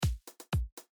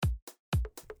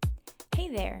Hey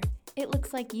there! It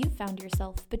looks like you found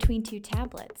yourself between two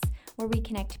tablets, where we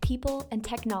connect people and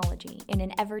technology in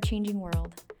an ever-changing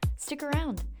world. Stick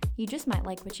around, you just might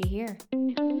like what you hear.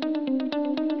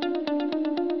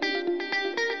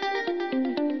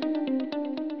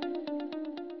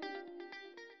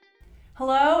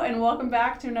 Hello and welcome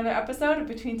back to another episode of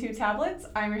Between Two Tablets.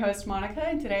 I'm your host Monica,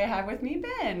 and today I have with me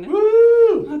Ben.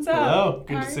 Woo! What's up? Hello,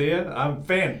 good to see you. I'm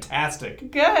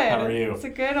fantastic. Good. How are you? It's a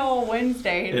good old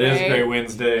Wednesday It today. is a great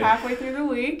Wednesday. Halfway through the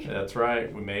week. That's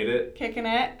right. We made it. Kicking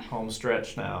it. Home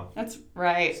stretch now. That's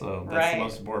right. So that's the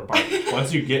most important part.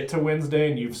 Once you get to Wednesday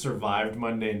and you've survived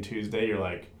Monday and Tuesday, you're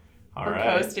like, all We're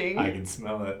right, coasting. I can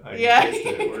smell it. I can taste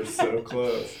it. We're so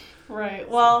close. Right.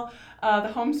 Well, the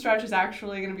home stretch is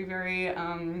actually going to be very,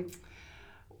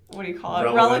 what do you call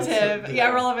it? Relative.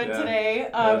 Relevant today.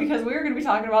 Because we're going to be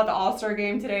talking about the All-Star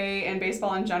game today and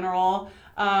baseball in general.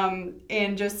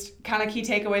 And just kind of key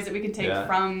takeaways that we can take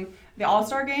from the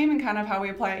All-Star game and kind of how we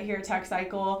apply it here at Tech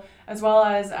Cycle, as well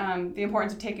as the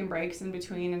importance of taking breaks in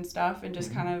between and stuff, and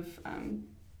just kind of,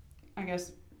 I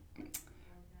guess,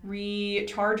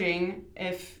 recharging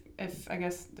if I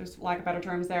guess there's lack of better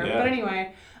terms there. But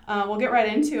anyway, we'll get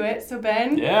right into it. So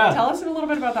Ben, tell us a little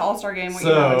bit about the All-Star game, what you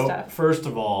know and stuff. First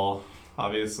of all,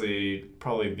 obviously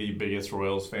probably the biggest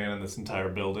Royals fan in this entire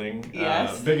building.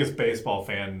 Yes. Biggest baseball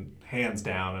fan, hands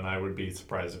down, and I would be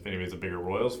surprised if anybody's a bigger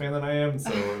Royals fan than I am.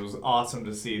 So it was awesome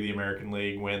to see the American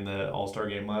League win the All-Star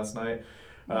game last night.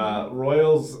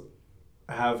 Royals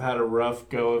have had a rough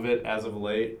go of it as of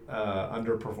late,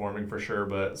 underperforming for sure,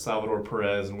 but Salvador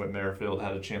Perez and Whit Merrifield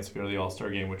had a chance to go to the All-Star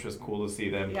game, which was cool to see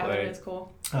them play. Yeah, that is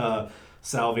cool.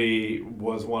 Salvi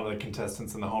was one of the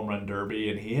contestants in the home run derby,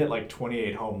 and he hit like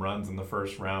 28 home runs in the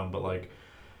first round, but like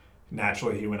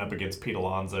naturally he went up against Pete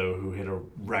Alonso, who hit a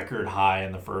record high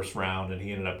in the first round, and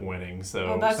he ended up winning.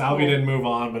 So Salvi didn't move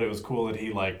on, but it was cool that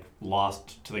he like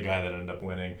lost to the guy that ended up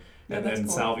winning. And then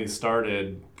Salvi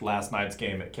started last night's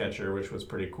game at catcher, which was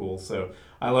pretty cool. So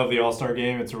I love the All-Star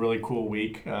game. It's a really cool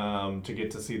week to get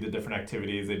to see the different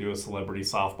activities. They do a celebrity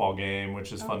softball game,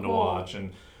 which is fun to watch,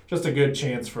 and just a good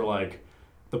chance for like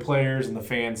the players and the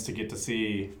fans to get to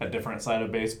see a different side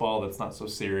of baseball that's not so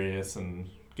serious, and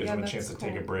give them a chance to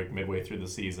take a break midway through the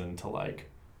season to like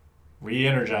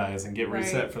re-energize and get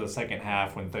reset for the second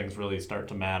half when things really start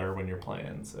to matter when you're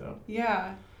playing. So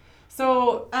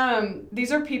So,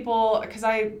 these are people, because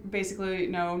I basically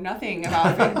know nothing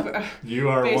about You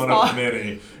are baseball. One of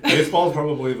many. Baseball is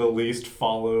probably the least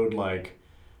followed, like,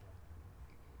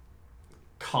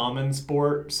 common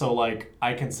sport. So, like,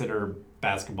 I consider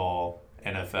basketball,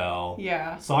 NFL.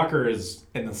 Yeah. Soccer is,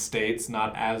 in the States,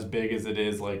 not as big as it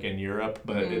is, like, in Europe,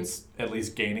 but it's at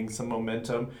least gaining some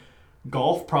momentum.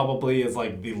 Golf probably is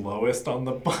like the lowest on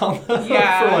the for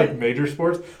like major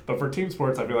sports, but for team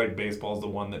sports, I feel like baseball is the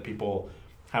one that people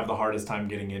have the hardest time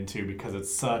getting into because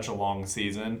it's such a long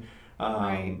season.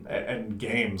 And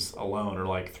games alone are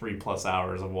like 3+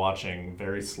 hours of watching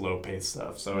very slow paced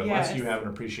stuff. So unless you have an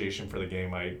appreciation for the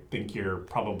game, I think you're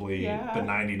probably the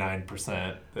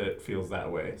 99% that feels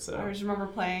that way. So I just remember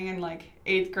playing in like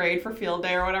 8th grade for field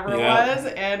day or whatever it was,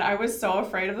 and I was so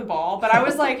afraid of the ball, but I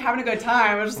was like having a good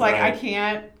time. I was just like, I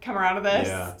can't come around to this.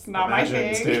 It's not my thing.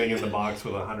 Imagine standing in the box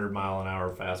with a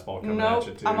 100-mile-an-hour fastball coming at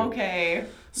you too. I'm okay.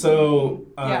 So,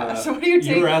 so what do you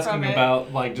take you were asking from it?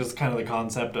 about like just kind of the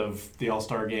concept of the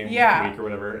All-Star game week or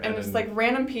whatever. And just like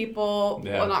random people,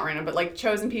 well, not random, but like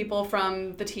chosen people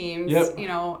from the teams, you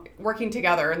know, working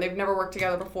together, and they've never worked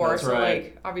together before. That's so right.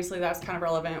 like obviously that's kind of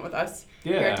relevant with us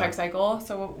here at Tech Cycle.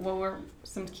 So what were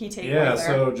some key takeaways there?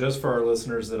 So just for our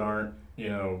listeners that aren't, you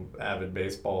know, avid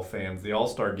baseball fans, the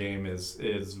All-Star game is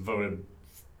voted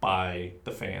by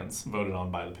the fans, voted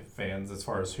on by the fans as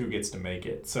far as who gets to make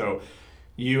it. So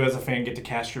you as a fan get to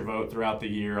cast your vote throughout the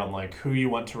year on like who you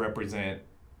want to represent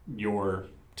your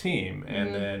team,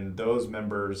 and then those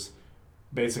members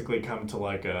basically come to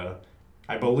like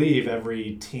I believe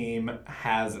every team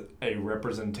has a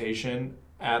representation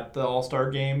at the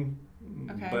All-Star game,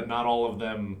 but not all of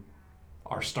them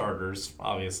are starters.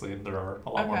 Obviously, there are a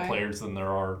lot more players than there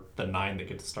are the 9 that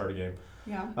get to start a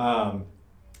game.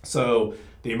 So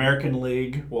the American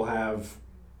League will have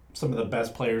some of the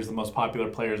best players, the most popular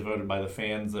players voted by the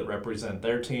fans that represent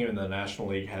their team, and the National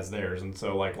League has theirs. And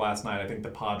so like last night, I think the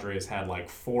Padres had like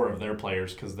 4 of their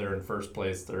players because they're in first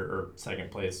place, or second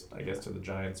place, I guess, to the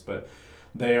Giants. But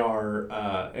they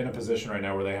are in a position right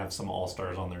now where they have some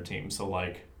all-stars on their team. So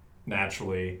like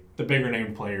naturally, the bigger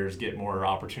name players get more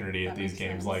opportunity at these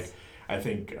games. Like I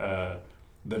think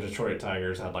the Detroit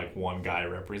Tigers had like one guy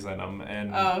represent them,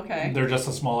 and okay. They're just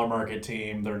a smaller market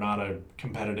team. They're not a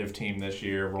competitive team this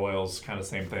year. Royals kind of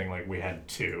same thing. Like we had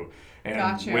two, and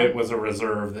Gotcha. Witt was a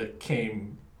reserve that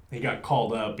came. He got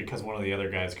called up because one of the other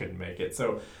guys couldn't make it.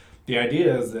 So the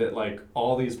idea is that like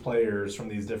all these players from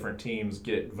these different teams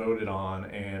get voted on,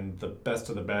 and the best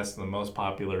of the best and the most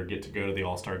popular get to go to the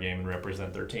All-Star game and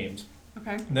represent their teams.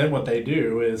 Okay. And then what they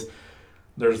do is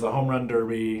there's the home run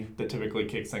derby that typically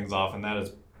kicks things off, and that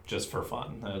is just for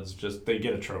fun. It's just they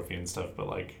get a trophy and stuff, but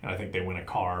like I think they win a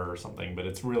car or something. But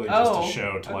it's really just a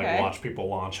show to like watch people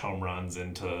launch home runs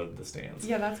into the stands.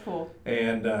 Yeah, that's cool.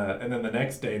 And then the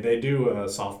next day they do a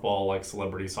softball, like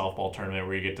celebrity softball tournament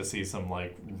where you get to see some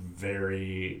like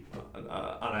very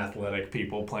unathletic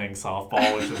people playing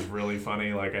softball, which is really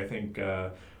funny. Like I think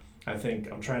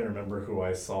I'm trying to remember who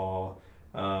I saw.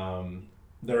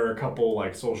 There are a couple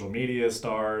like social media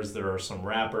stars, there are some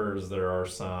rappers, there are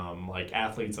some like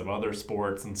athletes of other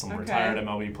sports and some retired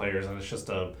MLB players, and it's just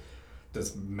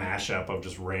this mashup of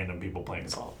just random people playing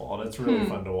softball, and it's really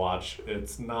fun to watch.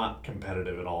 It's not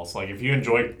competitive at all. So like if you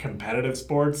enjoy competitive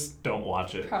sports, don't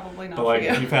watch it. Probably not. But like for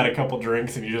you. if you've had a couple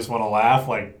drinks and you just want to laugh,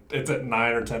 like it's at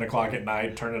 9 or 10 o'clock at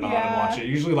night, turn it on and watch it.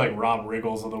 Usually like Rob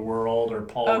Riggles of the world or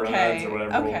Paul Rudd's or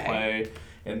whatever will play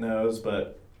in those,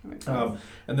 but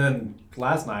and then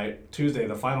last night, Tuesday,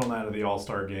 the final night of the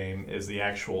All-Star game is the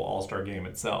actual All-Star game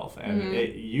itself. And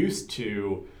it used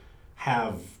to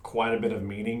have quite a bit of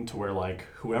meaning to where like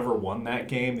whoever won that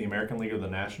game, the American League or the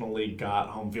National League, got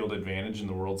home field advantage in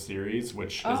the World Series,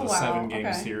 which is a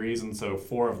 7-game series. And so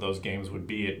 4 of those games would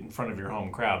be in front of your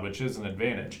home crowd, which is an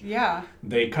advantage. Yeah.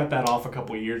 They cut that off a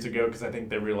couple years ago because I think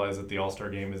they realized that the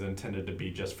All-Star game is intended to be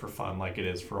just for fun like it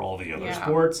is for all the other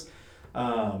sports.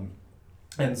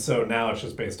 And so now it's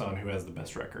just based on who has the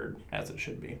best record, as it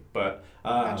should be. But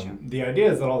the idea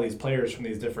is that all these players from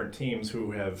these different teams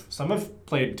who some have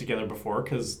played together before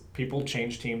because people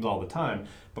change teams all the time,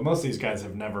 but most of these guys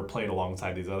have never played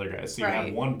alongside these other guys. So you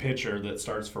have one pitcher that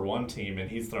starts for one team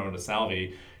and he's thrown to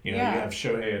Salvi. You have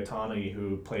Shohei Ohtani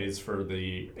who plays for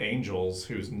the Angels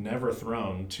who's never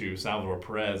thrown to Salvador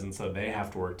Perez, and so they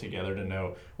have to work together to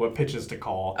know what pitches to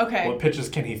call, what pitches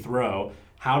can he throw,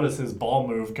 how does his ball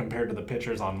move compared to the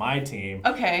pitchers on my team?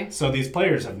 Okay. So these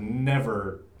players have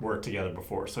never worked together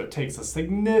before. So it takes a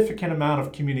significant amount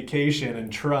of communication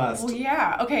and trust. Well,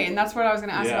 yeah. Okay, and that's what I was going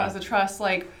to ask about is the trust.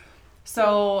 Like,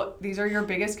 so these are your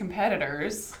biggest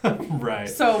competitors. Right.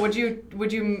 So would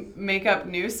you make up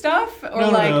new stuff? Or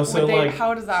no. So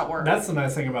how does that work? That's the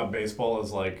nice thing about baseball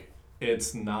is like,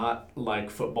 it's not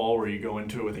like football where you go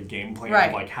into it with a game plan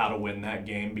of like how to win that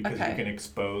game because you can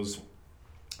expose.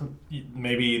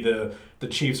 Maybe the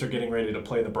Chiefs are getting ready to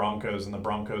play the Broncos, and the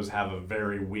Broncos have a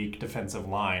very weak defensive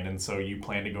line, and so you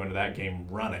plan to go into that game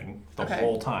running the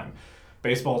whole time.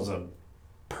 Baseball is a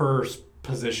per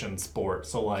position sport,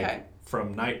 so like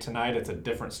from night to night, it's a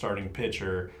different starting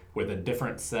pitcher with a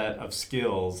different set of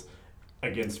skills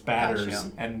against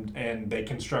batters, and they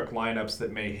construct lineups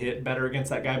that may hit better against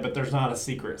that guy, but there's not a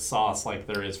secret sauce like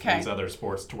there is for these other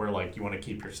sports to where like you want to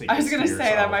keep your secrets. I was going to say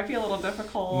yourself. that might be a little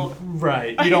difficult.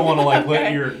 Right. You don't want to like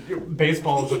let your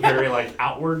baseball is a very like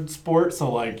outward sport,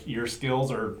 so like your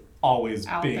skills are always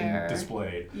out being there.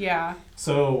 displayed. Yeah.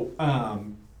 So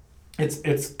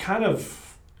it's kind of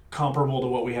comparable to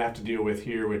what we have to deal with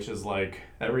here, which is like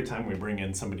every time we bring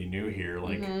in somebody new here,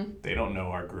 like they don't know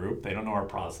our group, they don't know our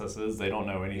processes, they don't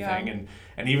know anything,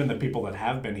 and even the people that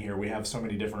have been here, we have so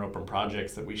many different open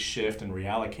projects that we shift and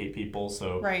reallocate people.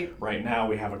 So right now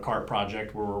we have a cart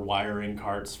project where we're wiring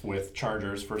carts with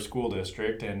chargers for school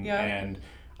district, and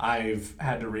I've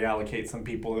had to reallocate some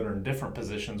people that are in different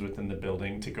positions within the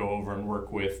building to go over and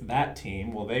work with that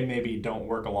team. Well, they maybe don't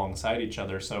work alongside each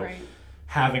other, so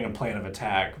having a plan of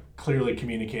attack, clearly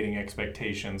communicating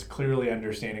expectations, clearly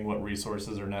understanding what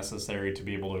resources are necessary to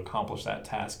be able to accomplish that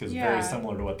task is very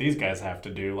similar to what these guys have to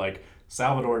do. Like,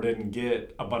 Salvador didn't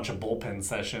get a bunch of bullpen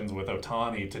sessions with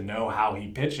Ohtani to know how he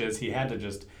pitches. He had to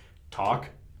just talk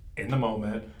in the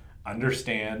moment,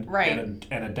 understand, and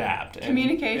adapt.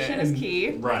 Communication is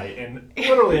key. Right, and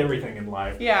literally everything in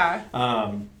life.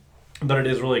 But it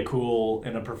is really cool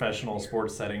in a professional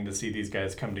sports setting to see these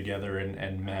guys come together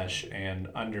and mesh and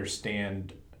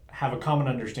understand, have a common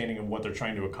understanding of what they're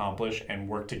trying to accomplish and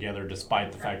work together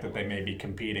despite the fact that they may be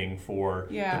competing for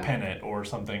the pennant or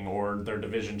something or their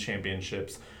division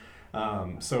championships.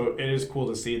 So it is cool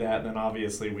to see that. And then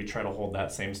obviously we try to hold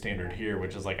that same standard here,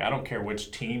 which is like, I don't care which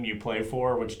team you play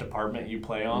for, which department you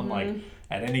play on, like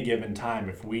at any given time,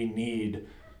 if we need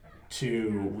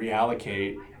to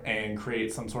reallocate and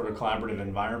create some sort of collaborative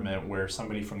environment where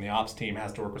somebody from the ops team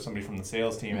has to work with somebody from the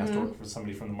sales team, has to work with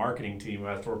somebody from the marketing team, who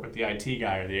has to work with the IT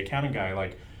guy or the accounting guy.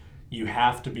 Like, you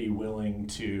have to be willing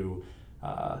to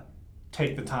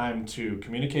take the time to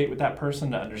communicate with that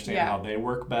person to understand how they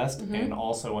work best, and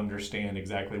also understand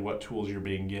exactly what tools you're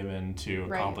being given to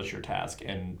accomplish your task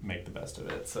and make the best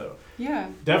of it. So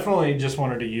definitely just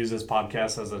wanted to use this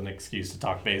podcast as an excuse to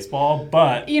talk baseball,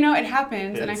 but it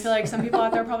happens, and I feel like some people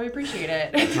out there probably appreciate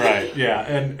it. That's right. Yeah.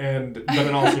 And but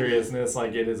in all seriousness,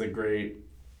 like,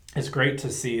 it's great to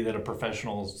see that a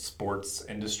professional sports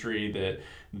industry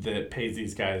that pays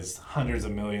these guys hundreds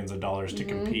of millions of dollars to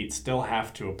compete still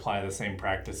have to apply the same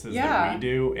practices that we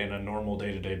do in a normal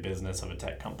day-to-day business of a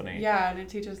tech company. Yeah, and it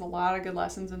teaches a lot of good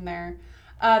lessons in there.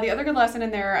 The other good lesson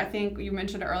in there, I think you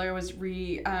mentioned earlier, was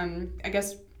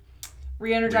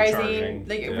re-energizing,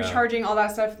 recharging, all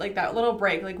that stuff, like that little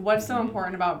break. Like, what's so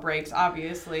important about breaks?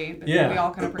 Obviously, we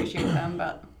all can appreciate them,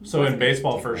 but so in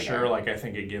baseball, for sure, like, I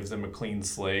think it gives them a clean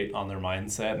slate on their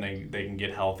mindset, and they can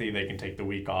get healthy, they can take the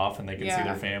week off, and they can see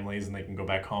their families, and they can go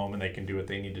back home, and they can do what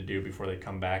they need to do before they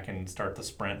come back and start the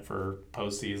sprint for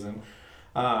postseason.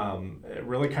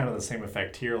 Really kind of the same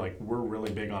effect here. Like, we're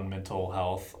really big on mental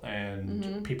health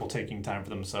and people taking time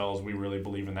for themselves. We really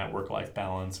believe in that work-life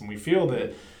balance, and we feel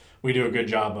that we do a good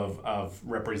job of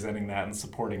representing that and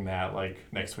supporting that. Like,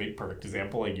 next week, perfect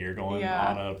example, like, you're going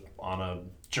on a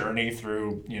journey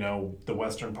through, the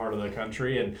western part of the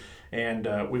country,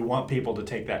 and we want people to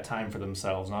take that time for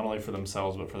themselves, not only for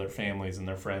themselves, but for their families and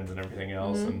their friends and everything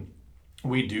else. And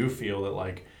we do feel that,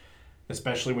 like,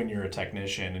 especially when you're a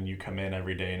technician and you come in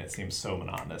every day and it seems so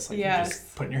monotonous, like, you're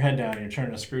just putting your head down and you're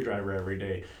turning a screwdriver every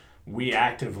day. We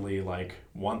actively, like,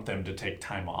 want them to take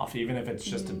time off, even if it's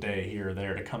just a day here or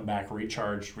there, to come back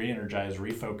recharged, re-energized,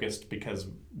 refocused, because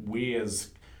we as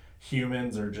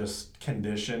humans are just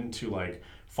conditioned to, like,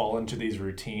 fall into these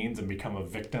routines and become a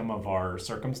victim of our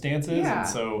circumstances. And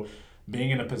so being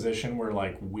in a position where,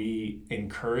 like, we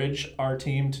encourage our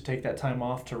team to take that time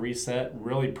off to reset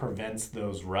really prevents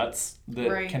those ruts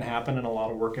that can happen in a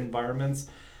lot of work environments.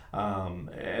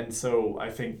 And so I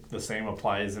think the same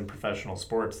applies in professional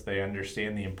sports. They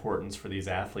understand the importance for these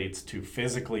athletes to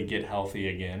physically get healthy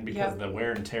again, because the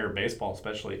wear and tear of baseball,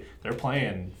 especially, they're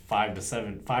playing 5 to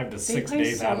 6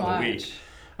 days out of the week,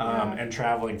 and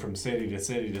traveling from city to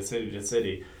city to city to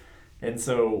city. And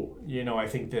so, I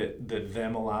think that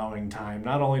them allowing time,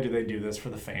 not only do they do this for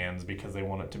the fans because they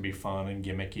want it to be fun and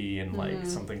gimmicky and like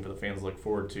something for the fans to look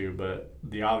forward to, but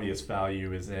the obvious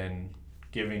value is in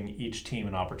giving each team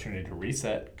an opportunity to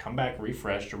reset, come back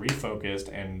refreshed or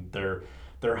refocused, and they're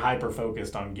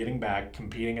hyper-focused on getting back,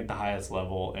 competing at the highest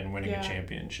level, and winning a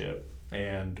championship.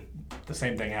 And the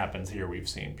same thing happens here. We've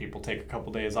seen people take a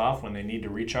couple days off when they need to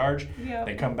recharge.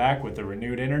 They come back with a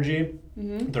renewed energy.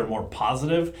 They're more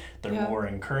positive. They're more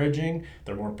encouraging.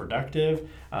 They're more productive.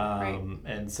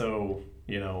 And so,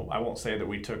 I won't say that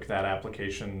we took that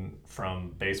application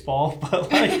from baseball,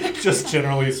 but, like, just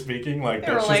generally speaking, like,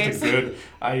 that's just a good,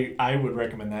 I would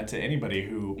recommend that to anybody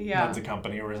who runs a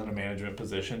company or is in a management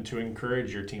position, to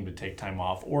encourage your team to take time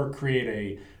off or create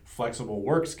a flexible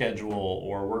work schedule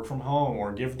or work from home,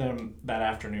 or give them that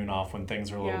afternoon off when things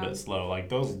are a little bit slow. Like,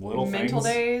 those little mental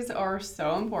days are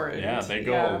so important. Yeah, they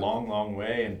go a long, long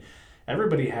way. And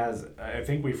everybody has, I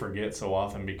think we forget so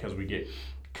often, because we get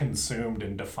consumed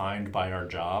and defined by our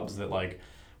jobs, that, like,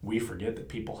 we forget that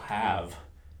people have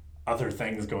other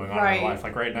things going on in their life.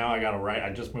 Like, right now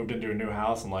I just moved into a new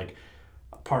house, and, like,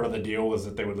 part of the deal was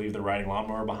that they would leave the riding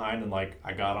lawnmower behind, and, like,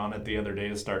 I got on it the other day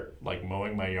to start, like,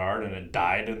 mowing my yard, and it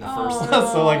died in the first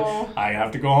so, like, I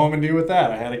have to go home and deal with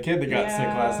that. I had a kid that got sick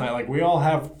last night. Like, we all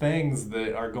have things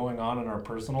that are going on in our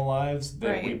personal lives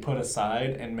that we put aside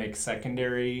and make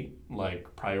secondary,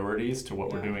 like, priorities to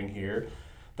what we're doing here,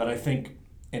 that I think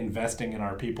investing in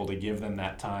our people to give them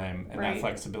that time and that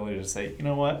flexibility to say, you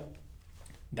know what,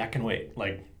 that can wait.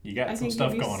 Like, you got some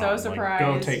stuff going on. Like,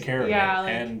 go take care of it. Like,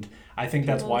 and I think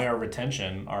that's why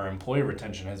our employee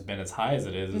retention has been as high as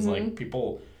it is. Is like,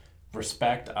 people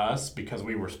respect us because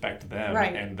we respect them,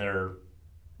 and they're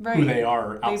who they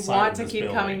are outside of this building. They want to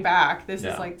keep coming back. This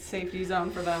is like safety zone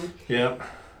for them. Yep.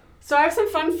 So I have some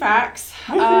fun facts.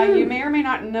 You may or may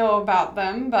not know about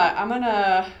them, but I'm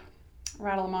gonna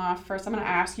rattle them off first. I'm gonna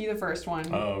ask you the first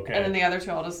one. Oh, okay. And then the other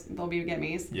two, they'll be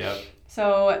gimmies. Yep.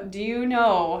 So, do you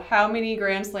know how many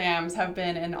Grand Slams have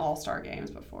been in All-Star games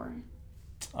before?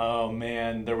 Oh,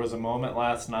 man. There was a moment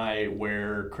last night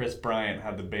where Chris Bryant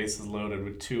had the bases loaded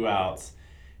with 2 outs,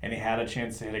 and he had a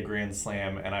chance to hit a Grand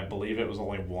Slam, and I believe it was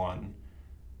only 1.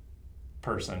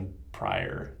 person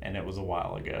prior, and it was a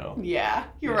while ago. Yeah,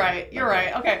 you're right. You're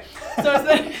right. Okay. So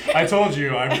it's I told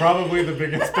you, I'm probably the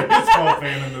biggest baseball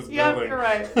fan in this building. Yep, you're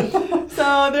right.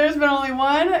 So there's been only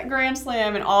one grand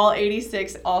slam in all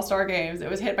 86 All-Star games. It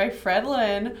was hit by Fred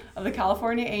Lynn of the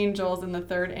California Angels in the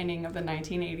third inning of the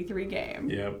 1983 game.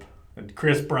 Yep. And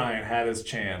Chris Bryant had his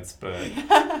chance, but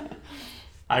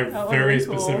I very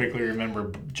specifically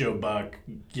remember Joe Buck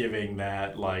giving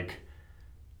that like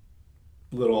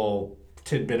little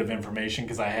tidbit of information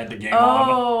because I had the game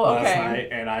on last night,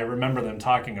 and I remember them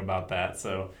talking about that.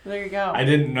 So there you go. I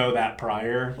didn't know that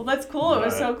prior. Well, that's cool. It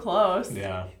was so close.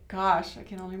 Yeah. Gosh, I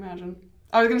can only imagine.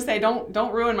 I was gonna say,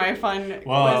 don't ruin my fun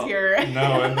quiz here.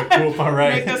 No, and the cool part,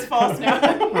 right? Make this false now.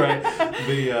 Right.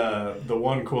 The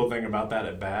one cool thing about that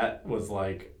at bat was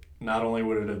like not only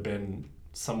would it have been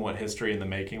somewhat history in the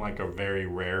making, like a very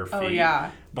rare feat. Oh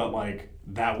yeah. But like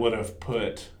that would have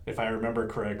put, if I remember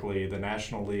correctly, the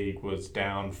National League was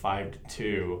down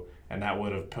 5-2, and that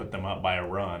would have put them up by a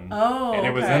run. Oh. And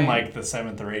it was in like the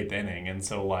 7th or 8th inning, and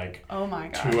so like oh my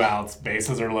gosh. 2 outs,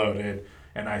 bases are loaded,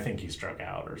 and I think he struck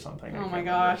out or something. Oh my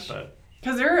gosh.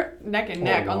 Because they're neck and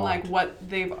neck on like what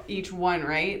they've each won,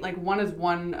 right? Like one is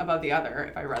one above the other,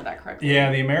 if I read that correctly.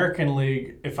 Yeah, the American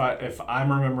League, if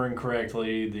I'm remembering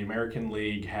correctly, the American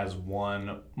League has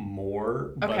one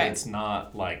more, but it's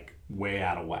not like way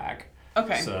out of whack.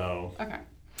 Okay. So. Okay.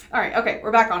 All right. Okay,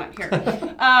 we're back on it here.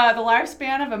 The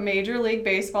lifespan of a Major League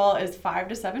Baseball is 5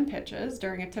 to 7 pitches.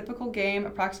 During a typical game,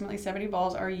 approximately 70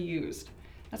 balls are used.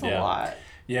 That's a lot.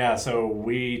 Yeah, so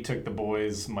we took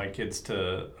my kids,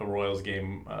 to a Royals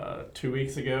game 2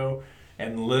 weeks ago,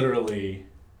 and literally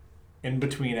in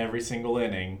between every single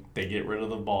inning, they get rid of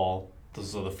the ball.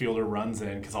 So the fielder runs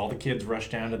in because all the kids rush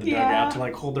down to the dugout to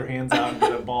like hold their hands out and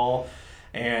get a ball.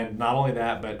 And not only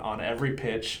that, but on every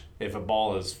pitch, if a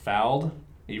ball is fouled,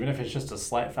 even if it's just a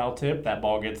slight foul tip, that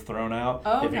ball gets thrown out.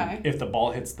 Oh, okay. If the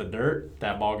ball hits the dirt,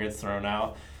 that ball gets thrown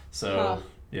out. So,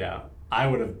 yeah. I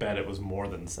would have bet it was more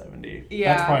than 70.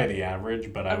 Yeah. That's probably the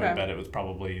average, but I would bet it was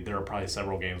there are probably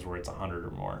several games where it's 100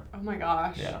 or more. Oh my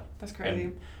gosh. Yeah. That's crazy.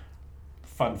 And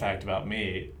fun fact about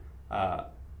me,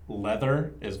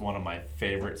 leather is one of my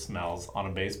favorite smells on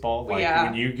a baseball. Like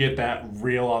when you get that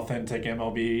real authentic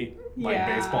MLB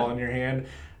baseball in your hand,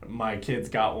 my kids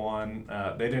got one.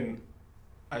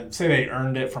 I'd say they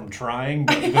earned it from trying,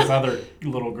 but this other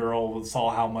little girl saw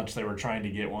how much they were trying to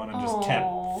get one and just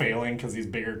kept failing because these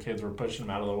bigger kids were pushing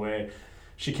them out of the way.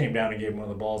 She came down and gave one of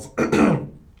the balls.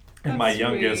 And my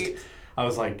youngest, I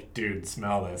was like, dude,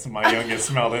 smell this. And my youngest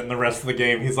smelled it, and the rest of the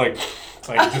game, he's like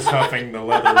just huffing the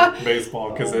leather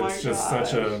baseball because it's just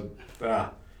such a...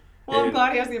 Well, I'm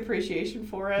glad he has the appreciation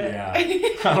for it. Yeah.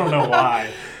 I don't know why,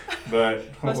 but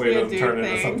hopefully it doesn't turn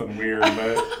into something weird.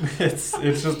 But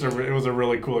it was a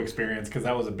really cool experience because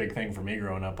that was a big thing for me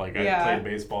growing up. Like I played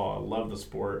baseball, I love the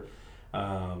sport,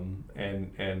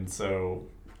 and so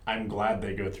I'm glad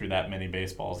they go through that many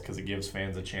baseballs because it gives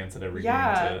fans a chance at every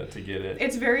game to get it.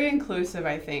 It's very inclusive,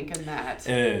 I think, in that.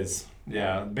 It is.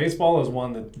 Yeah, baseball is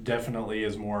one that definitely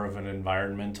is more of an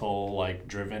environmental, like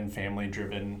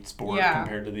family-driven sport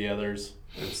compared to the others.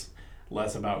 It's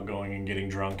less about going and getting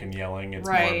drunk and yelling. It's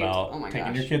more about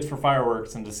taking your kids for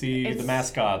fireworks and to see the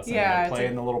mascots and play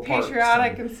in the little parks.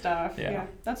 Patriotic and stuff. Yeah,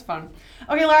 that's fun.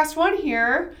 Okay, last one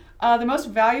here. The most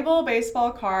valuable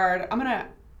baseball card. I'm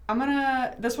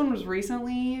gonna. This one was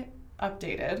recently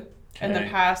updated in the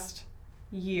past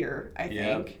year, I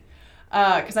think.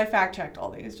 Because I fact-checked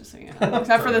all these, just so you know.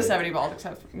 Except for the 70 balls,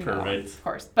 Perfect. Of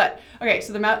course. But, okay,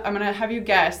 so I'm going to have you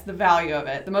guess the value of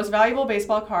it. The most valuable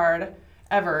baseball card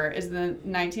ever is the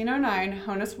 1909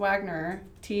 Honus Wagner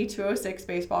T206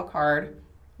 baseball card,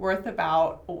 worth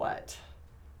about what?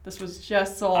 This was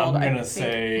just sold, I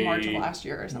think, March of last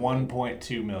year or something.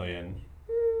 1.2 million.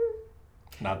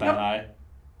 Not that high?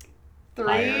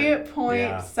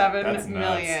 3.7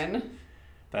 million.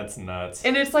 That's nuts.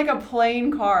 And it's like a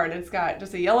plain card. It's got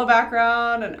just a yellow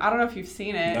background, and I don't know if you've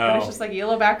seen it, but it's just like a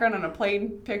yellow background and a plain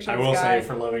picture. I will say,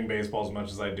 for loving baseball as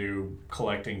much as I do,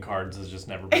 collecting cards has just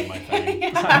never been my thing.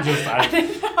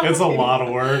 It's a lot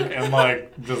of work and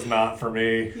like just not for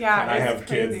me. Yeah, and I have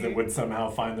kids that would somehow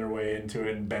find their way into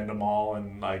it and bend them all,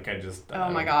 and like I just.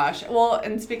 Oh my gosh! Well,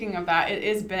 and speaking of that, it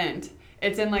is bent.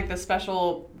 It's in like the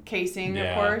special casing,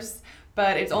 of course.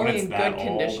 But it's only in good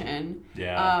condition.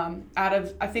 Yeah.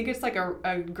 I think it's like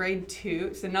a grade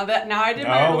 2. So now I did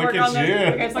my work on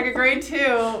this. It's like a grade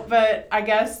 2, but I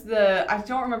guess I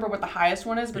don't remember what the highest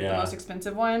one is, but the most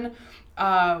expensive one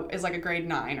is like a grade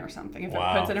 9 or something. If it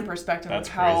puts it in perspective of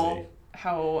how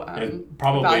it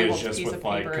probably valuable is just piece with of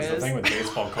like paper because the thing with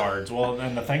baseball cards,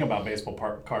 and the thing about baseball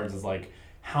cards is like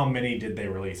how many did they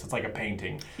release? It's like a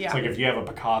painting. Yeah. It's like if you have a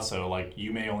Picasso, like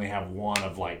you may only have one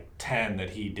of like 10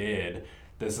 that he did.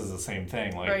 This is the same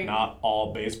thing. Like right. not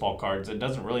all baseball cards. It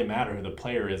doesn't really matter who the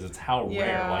player is. It's how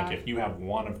rare. Like if you have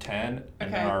one of 10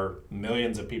 and there are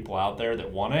millions of people out there that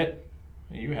want it,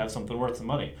 you have something worth some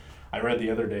money. I read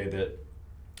the other day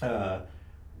that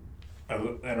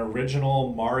an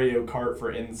original Mario Kart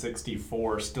for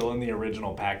N64, still in the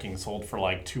original packing, sold for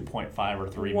like $2.5 or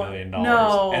 $3 million.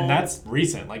 No. And that's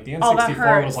recent. Like the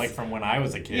N64 was like from when I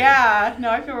was a kid. Yeah. No,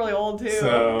 I feel really old too.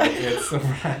 So it's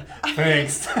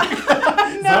thanks.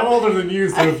 I'm older than you,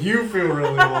 so if you feel really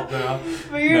old now.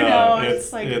 But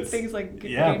it's like things like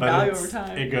gain value over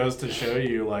time. It goes to show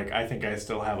you, like, I think I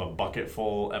still have a bucket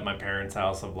full at my parents'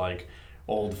 house of like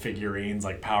old figurines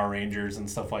like Power Rangers and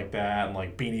stuff like that, and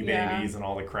like Beanie Babies and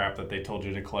all the crap that they told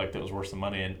you to collect that was worth some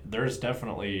money. And there's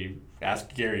definitely,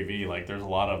 ask Gary Vee, like there's a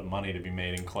lot of money to be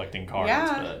made in collecting cards,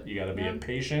 but you got to be a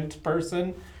patient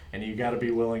person and you got to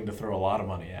be willing to throw a lot of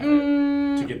money at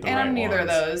it to get the right ones. And I'm neither of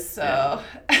those, so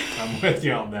I'm with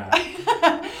you on that.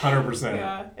 100%.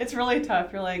 Yeah, it's really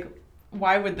tough. You're like,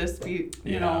 why would this be,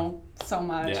 you know, so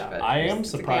much? Yeah, but I am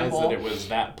surprised that it was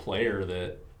that player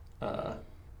that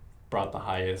brought the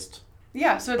highest.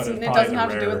 Yeah, so it doesn't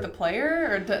have to do with the player,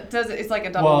 or does it? It's like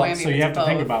a double whammy. Well, so you have to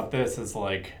think about this as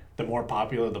like the more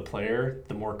popular the player,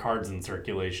 the more cards in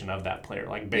circulation of that player.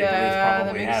 Like Babe Ruth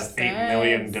probably has 8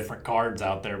 million different cards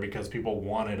out there because people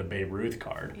wanted a Babe Ruth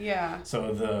card. Yeah.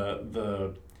 So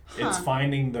it's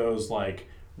finding those like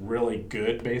really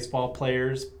good baseball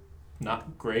players,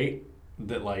 not great,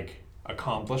 that like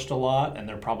accomplished a lot, and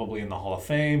they're probably in the Hall of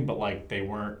Fame, but like they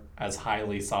weren't as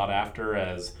highly sought after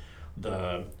as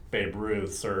the Babe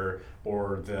Ruths or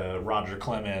the Roger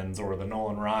Clemens or the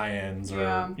Nolan Ryans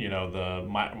or you know the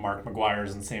Mark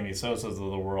McGuires and Sammy Sosas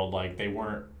of the world. Like they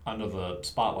weren't under the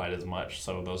spotlight as much,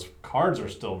 so those cards are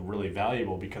still really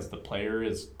valuable because the player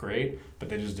is great, but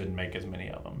they just didn't make as many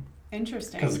of them.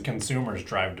 Interesting. Because the consumers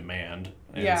drive demand,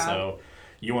 and so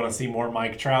you want to see more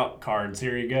Mike Trout cards,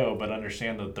 here you go, but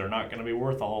understand that they're not going to be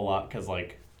worth a whole lot because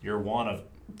like you're one of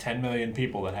 10 million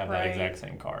people that have that exact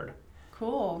same card.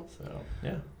 Cool. So,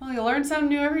 yeah. Well, you learn something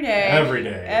new every day. Every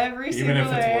day. Every single day.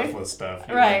 Even if it's worthless stuff.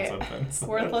 You learn something. So.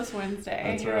 Worthless Wednesday.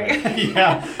 That's right.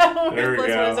 Yeah. There we go.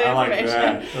 Wednesday I like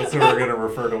that. That's what we're going to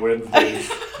refer to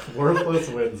Wednesdays. Worthless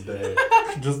Wednesday.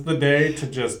 Just the day to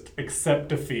just accept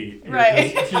defeat.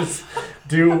 Just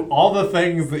do all the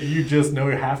things that you just know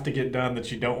you have to get done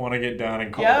that you don't want to get done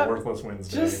and call it Worthless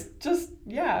Wednesday.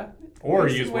 Yeah. Or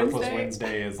use Worthless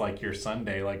Wednesday as like your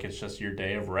Sunday, like it's just your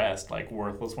day of rest. Like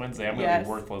Worthless Wednesday, I'm going to be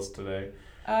worthless today.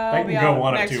 That can go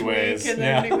one of two ways. And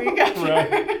then the week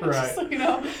after. Right. So, you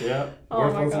know. Yeah.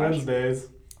 Worthless Wednesdays.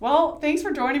 Well, thanks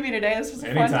for joining me today. This was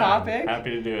a fun topic. Happy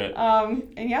to do it.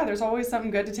 And yeah, there's always something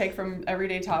good to take from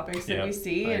everyday topics that we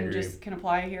see and just can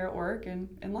apply here at work and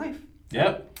in life.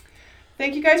 Yep.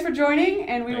 Thank you guys for joining,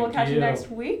 and we will catch you next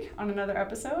week on another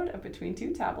episode of Between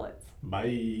Two Tablets.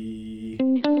 Bye.